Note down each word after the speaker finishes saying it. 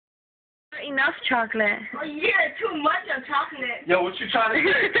enough chocolate. Oh, yeah, too much of chocolate. Yo, what you trying to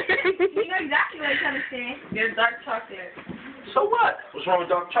say? You know exactly what I'm trying to say. There's dark chocolate. So what? What's wrong with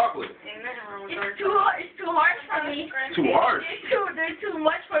dark chocolate? It's too harsh for me. Too harsh? There's too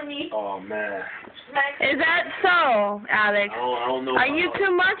much for me. Oh man. Is that so, Alex? I don't know. Are you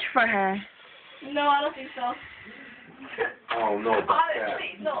too much for her? No, I don't think so. I don't know about that.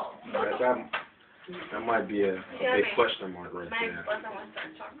 Honestly, no. That might be a big question mark right My there. ex-boyfriend wants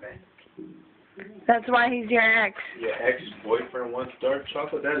dark chocolate. That's why he's your ex. Your ex-boyfriend wants dark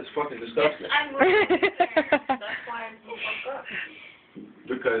chocolate? That is fucking disgusting. I'm really concerned. That's why I'm so fucked up.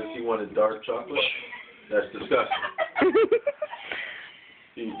 Because he wanted dark chocolate? That's disgusting.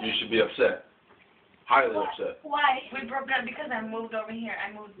 You should be upset. Highly upset. Why? We broke up because I moved over here.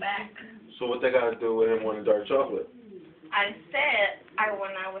 I moved back. So what they got to do with him wanting dark chocolate? I said I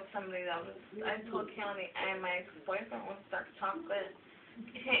went out with somebody that was. I told Kelly and my ex-boyfriend wants dark chocolate.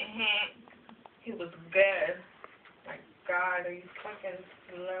 He was good. My God, are you fucking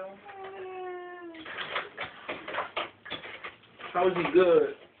slow? How is he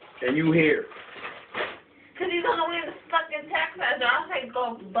good and you here? Cause he's on the way to fucking Texas, or else I'd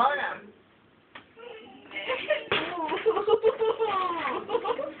go bun him.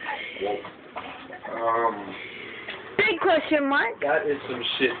 Big question mark. That is some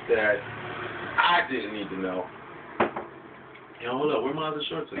shit that I didn't need to know. Yo, hold up, where my other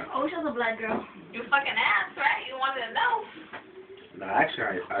shorts at? Oh, she's a black girl. You fucking ass, right? You wanted to know. Nah,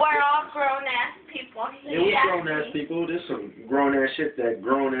 actually, We're all grown-ass people. Yeah, we grown-ass people. There's some grown-ass shit that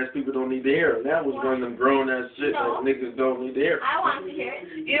grown-ass people don't need to hear. And that was one of them grown-ass shit that niggas don't need to hear. I want to hear it.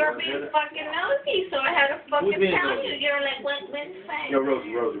 You were being fucking nosy, so I had to fucking tell you. You were like, what saying? Yo,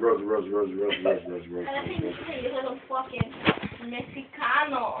 Rosie. And I think you say you little fucking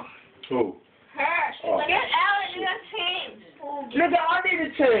Mexicano. Who? Her. She's like, get out and you got changed. Nigga, I need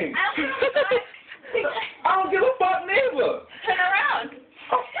to change. I don't give a fuck neither. Turn around.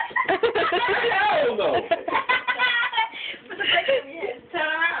 Hell no. Put the break in your head. Turn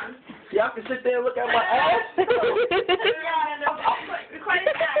around. Y'all can sit there and look at my ass.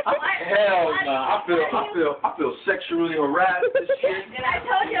 Hell nah. I feel sexually harassed and shit. And I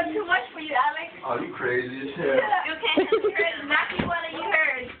told you I'm too much for you, Alex. Oh, you crazy as hell. You can't hear exactly what you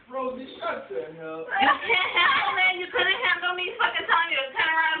heard. Rosie, shut the hell. You can't handle it. You couldn't handle me fucking telling you to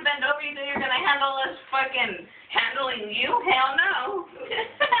turn around and bend over. You think you're gonna handle us fucking handling you? Hell no.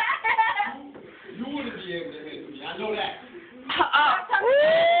 You wouldn't be able to handle me. I know that.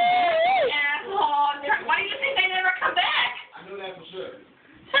 Asshole. Why do you think they never come back? I know that for sure.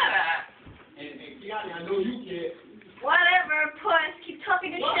 Shut up. And Kiana, I know you can't. Whatever, puss. Keep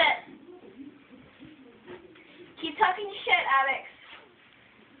talking your shit. Keep talking your shit, Alex.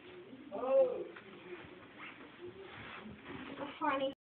 Oh. So funny.